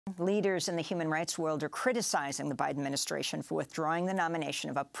Leaders in the human rights world are criticizing the Biden administration for withdrawing the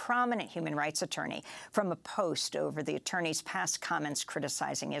nomination of a prominent human rights attorney from a post over the attorney's past comments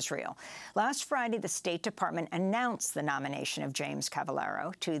criticizing Israel. Last Friday, the State Department announced the nomination of James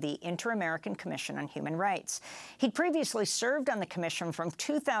Cavallaro to the Inter-American Commission on Human Rights. He'd previously served on the commission from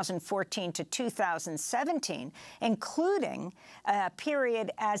 2014 to 2017, including a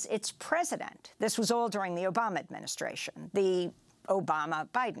period as its president. This was all during the Obama administration. The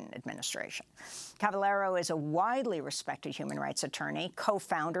Obama-Biden administration. Cavallaro is a widely respected human rights attorney,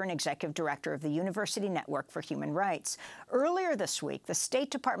 co-founder and executive director of the University Network for Human Rights. Earlier this week, the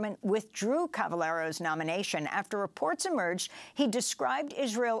State Department withdrew Cavallaro's nomination after reports emerged he described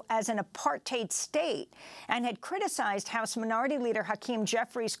Israel as an apartheid state and had criticized House Minority Leader Hakeem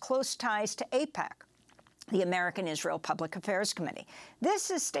Jeffries' close ties to AIPAC, the American Israel Public Affairs Committee. This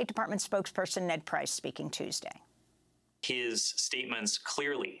is State Department spokesperson Ned Price speaking Tuesday. His statements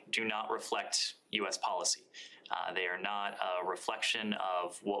clearly do not reflect U.S. policy. They are not a reflection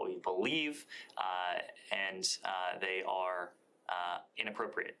of what we believe, and they are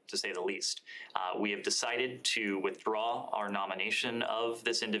inappropriate, to say the least. We have decided to withdraw our nomination of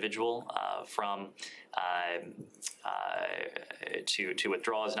this individual to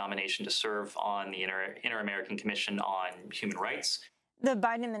withdraw his nomination to serve on the Inter-American Commission on Human Rights. The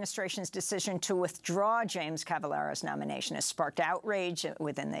Biden administration's decision to withdraw James Cavallaro's nomination has sparked outrage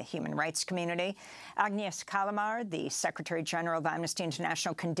within the human rights community. James Cavallaro, the Secretary General of Amnesty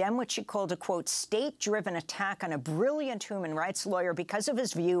International, condemned what she called a, quote, state-driven attack on a brilliant human rights lawyer because of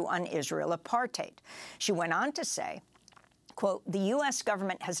his view on Israel apartheid. She went on to say, quote, the U.S.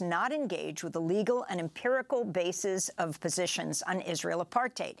 government has not engaged with the legal and empirical basis of positions on Israel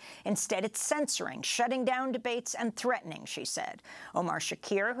apartheid. Instead, it's censoring, shutting down debates, and threatening, she said. Omar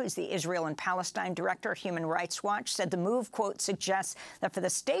Shakir, who's the Israel and Palestine director of Human Rights Watch, said the move, quote, suggests that for the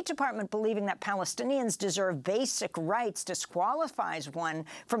State Department believing that Palestinians deserve basic rights disqualifies one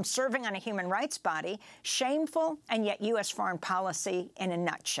from serving on a human rights body, shameful and yet U.S. foreign policy in a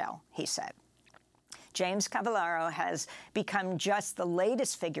nutshell, he said. James Cavallaro has become just the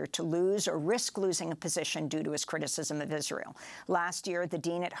latest figure to lose or risk losing a position due to his criticism of Israel. Last year, the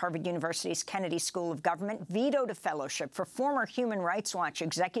dean at Harvard University's Kennedy School of Government vetoed a fellowship for former Human Rights Watch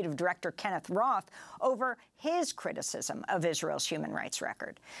Executive Director Kenneth Roth over his criticism of Israel's human rights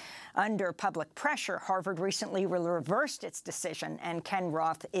record. Under public pressure, Harvard recently reversed its decision, and Ken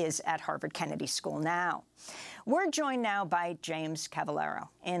Roth is at Harvard Kennedy School now. We're joined now by James Cavallaro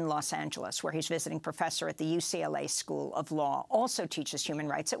in Los Angeles, where he's visiting professor at the UCLA School of Law, also teaches human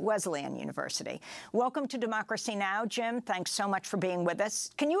rights at Wesleyan University. Welcome to Democracy Now!, Jim. Thanks so much for being with us.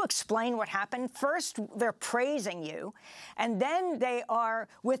 Can you explain what happened? First, they're praising you, and then they are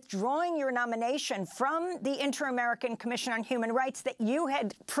withdrawing your nomination from the Inter-American Commission on Human Rights that you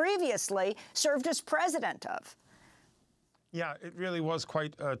had previously served as president of. Yeah, it really was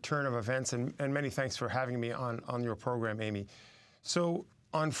quite a turn of events, and many thanks for having me on your program, Amy. So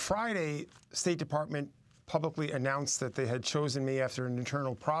on Friday, State Department publicly announced that they had chosen me after an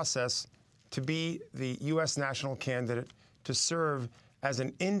internal process to be the U.S. national candidate to serve as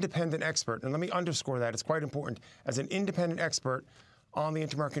an independent expert. And let me underscore that. It's quite important. As an independent expert on the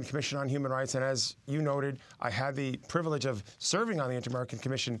Inter-American Commission on Human Rights. And as you noted, I had the privilege of serving on the Inter-American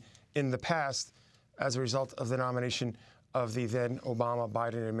Commission in the past as a result of the nomination of the then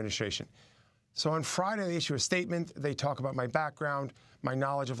Obama-Biden administration. So on Friday, they issue a statement. They talk about my background, my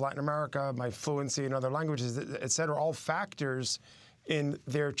knowledge of Latin America, my fluency in other languages, et cetera, all factors in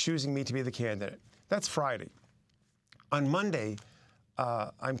their choosing me to be the candidate. That's Friday. On Monday,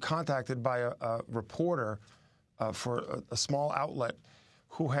 I'm contacted by a reporter for a small outlet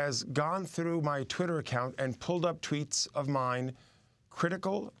who has gone through my Twitter account and pulled up tweets of mine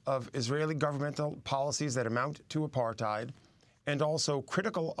critical of Israeli governmental policies that amount to apartheid, and also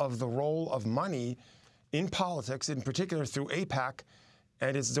critical of the role of money in politics, in particular through AIPAC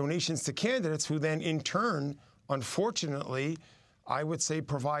and its donations to candidates who then in turn, unfortunately, I would say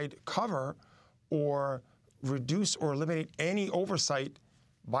provide cover or reduce or eliminate any oversight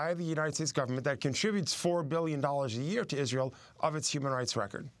by the United States government that contributes $4 billion a year to Israel of its human rights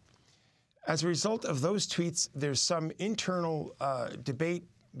record. As a result of those tweets, there's some internal debate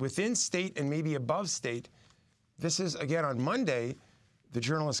within state and maybe above state. This is, again, on Monday. The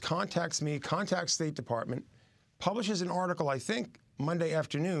journalist contacts me, contacts State Department, publishes an article, I think, Monday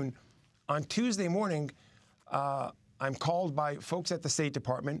afternoon. On Tuesday morning, I'm called by folks at the State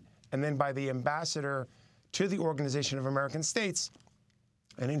Department and then by the ambassador to the Organization of American States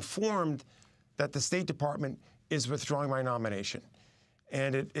and informed that the State Department is withdrawing my nomination.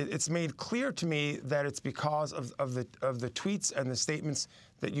 And it's made clear to me that it's because of the tweets and the statements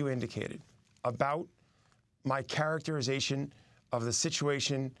that you indicated about my characterization of the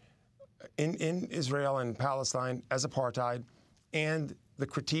situation in Israel and Palestine as apartheid, and the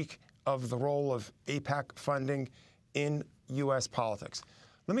critique of the role of AIPAC funding in U.S. politics.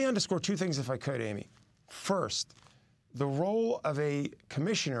 Let me underscore two things, if I could, Amy. First, the role of a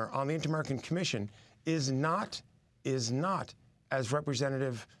commissioner on the Inter-American Commission is not as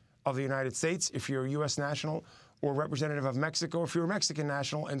representative of the United States if you're a U.S. national, or representative of Mexico if you're a Mexican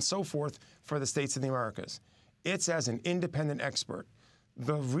national, and so forth for the states of the Americas. It's as an independent expert.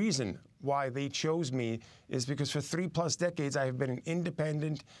 The reason why they chose me is because for 3+ decades I have been an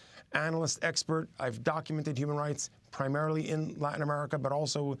independent analyst expert. I've documented human rights primarily in Latin America, but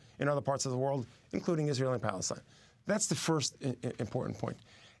also in other parts of the world, including Israel and Palestine. That's the first important point.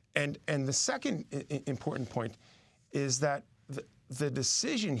 And the second important point is that the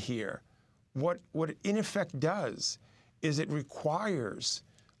decision here, what it in effect does is it requires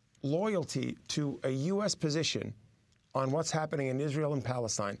loyalty to a U.S. position on what's happening in Israel and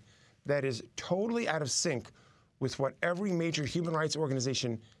Palestine that is totally out of sync with what every major human rights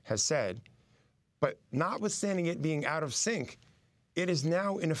organization has said. But notwithstanding it being out of sync, it is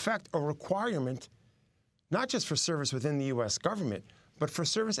now, in effect, a requirement, not just for service within the U.S. government, but for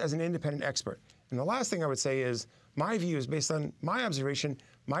service as an independent expert. And the last thing I would say is, my view is based on my observation,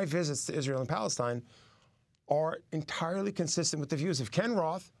 my visits to Israel and Palestine are entirely consistent with the views of Ken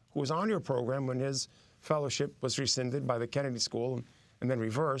Roth, who was on your program when his fellowship was rescinded by the Kennedy School and then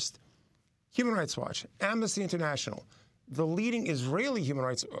reversed, Human Rights Watch, Amnesty International, the leading Israeli human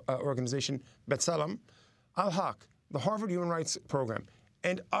rights organization, B'Tselem, Al-Haq, the Harvard Human Rights Program,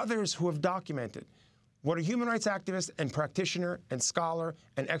 and others who have documented what a human rights activist and practitioner and scholar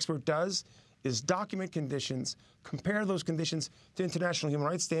and expert does is document conditions, compare those conditions to international human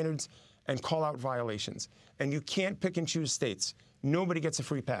rights standards, and call out violations. And you can't pick and choose states. Nobody gets a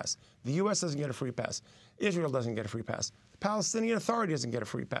free pass. The U.S. doesn't get a free pass. Israel doesn't get a free pass. The Palestinian Authority doesn't get a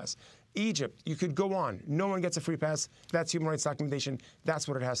free pass. Egypt, you could go on. No one gets a free pass. That's human rights documentation. That's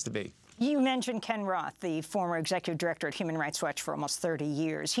what it has to be. You mentioned Ken Roth, the former executive director at Human Rights Watch for almost 30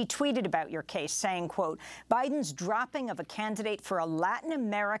 years. He tweeted about your case saying, quote, Biden's dropping of a candidate for a Latin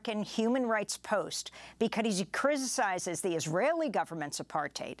American human rights post because he criticizes the Israeli government's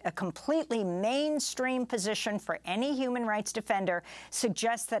apartheid, a completely mainstream position for any human rights defender,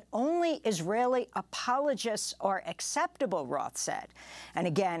 suggests that only Israeli apologists are acceptable, Roth said. And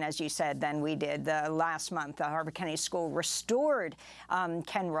again, as you said, then we did, last month, the Harvard Kennedy School restored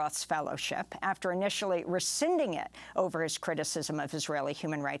Ken Roth's fellowship after initially rescinding it over his criticism of Israeli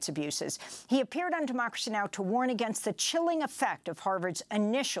human rights abuses. He appeared on Democracy Now! To warn against the chilling effect of Harvard's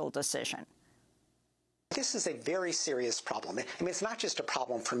initial decision. This is a very serious problem. I mean, it's not just a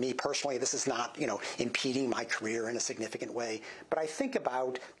problem for me personally. This is not, impeding my career in a significant way. But I think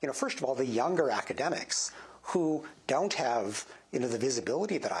about, first of all, the younger academics who don't have, the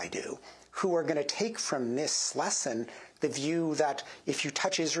visibility that I do, who are going to take from this lesson the view that if you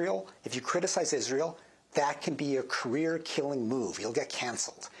touch Israel, if you criticize Israel, that can be a career-killing move. You'll get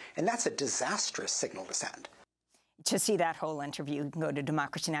canceled. And that's a disastrous signal to send. To see that whole interview, you can go to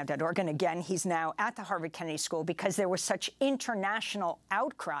democracynow.org. And again, he's now at the Harvard Kennedy School because there was such international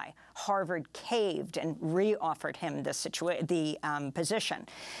outcry. Harvard caved and re-offered him the position.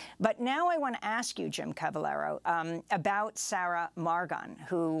 But now I want to ask you, Jim Cavallaro, about Sarah Margon,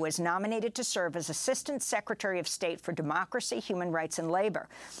 who was nominated to serve as Assistant Secretary of State for Democracy, Human Rights, and Labor.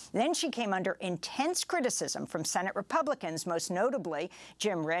 Then she came under intense criticism from Senate Republicans, most notably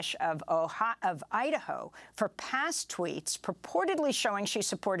Jim Risch of Idaho, for past tweets purportedly showing she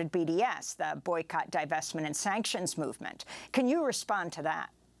supported BDS, the Boycott, Divestment, and Sanctions movement. Can you respond to that?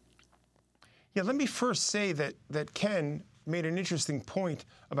 Yeah, let me first say that Ken made an interesting point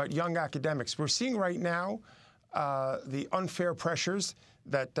about young academics. We're seeing right now the unfair pressures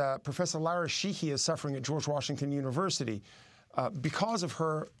that Professor Lara Sheehy is suffering at George Washington University. Because of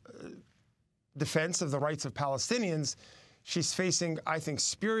her defense of the rights of Palestinians, she's facing, I think,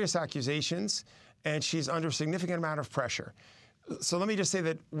 spurious accusations, and she's under a significant amount of pressure. So let me just say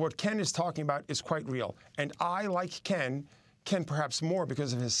that what Ken is talking about is quite real. And I, like Ken perhaps more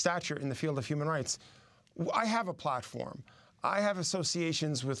because of his stature in the field of human rights, I have a platform. I have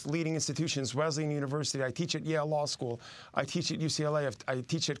associations with leading institutions, Wesleyan University. I teach at Yale Law School. I teach at UCLA. I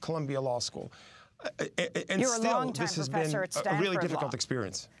teach at Columbia Law School. And You're still, this has been a really difficult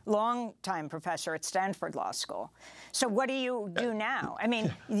experience. Long-time professor at Stanford Law School. So what do you do now? I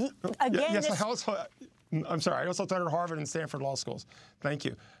mean, again, yes, I'm sorry. I also taught at Harvard and Stanford Law Schools. Thank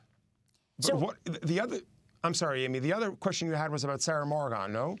you. But so, the other I'm sorry, Amy. The other question you had was about Sarah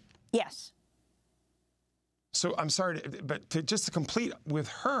Morgan, no? Yes. So I'm sorry, but just to complete with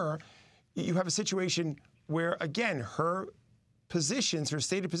her, you have a situation where, again, her positions, her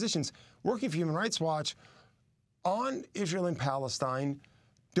stated positions, working for Human Rights Watch on Israel and Palestine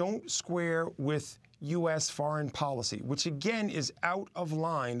don't square with U.S. foreign policy, which again is out of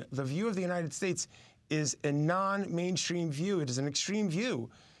line. The view of the United States is a non-mainstream view. It is an extreme view.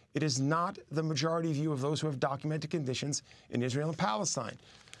 It is not the majority view of those who have documented conditions in Israel and Palestine.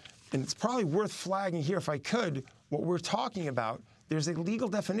 And it's probably worth flagging here, if I could, what we're talking about. There's a legal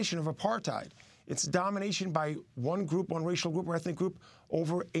definition of apartheid. It's domination by one group, one racial group or ethnic group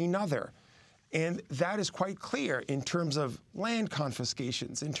over another. And that is quite clear in terms of land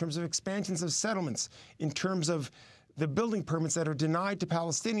confiscations, in terms of expansions of settlements, in terms of the building permits that are denied to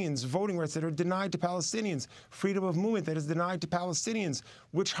Palestinians, voting rights that are denied to Palestinians, freedom of movement that is denied to Palestinians,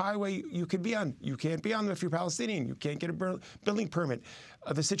 which highway you could be on. You can't be on them if you're Palestinian. You can't get a building permit.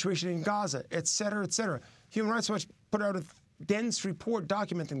 The situation in Gaza, et cetera, et cetera. Human Rights Watch put out a dense report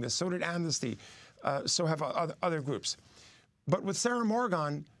documenting this. So did Amnesty. So have other groups. But with Sarah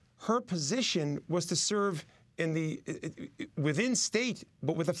Morgan, her position was to serve in within state,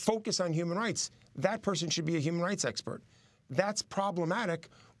 but with a focus on human rights. That person should be a human rights expert. That's problematic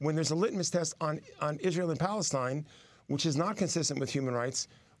when there's a litmus test on Israel and Palestine, which is not consistent with human rights,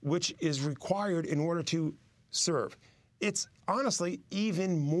 which is required in order to serve. It's honestly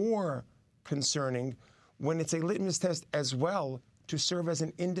even more concerning when it's a litmus test as well to serve as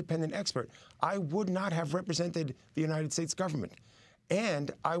an independent expert. I would not have represented the United States government.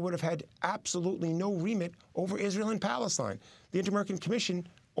 And I would have had absolutely no remit over Israel and Palestine. The Inter-American Commission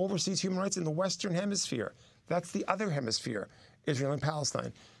oversees human rights in the Western Hemisphere. That's the other hemisphere, Israel and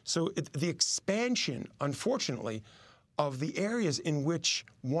Palestine. So the expansion, unfortunately, of the areas in which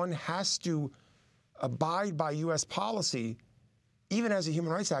one has to abide by U.S. policy, even as a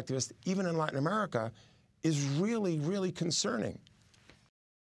human rights activist, even in Latin America, is really, really concerning.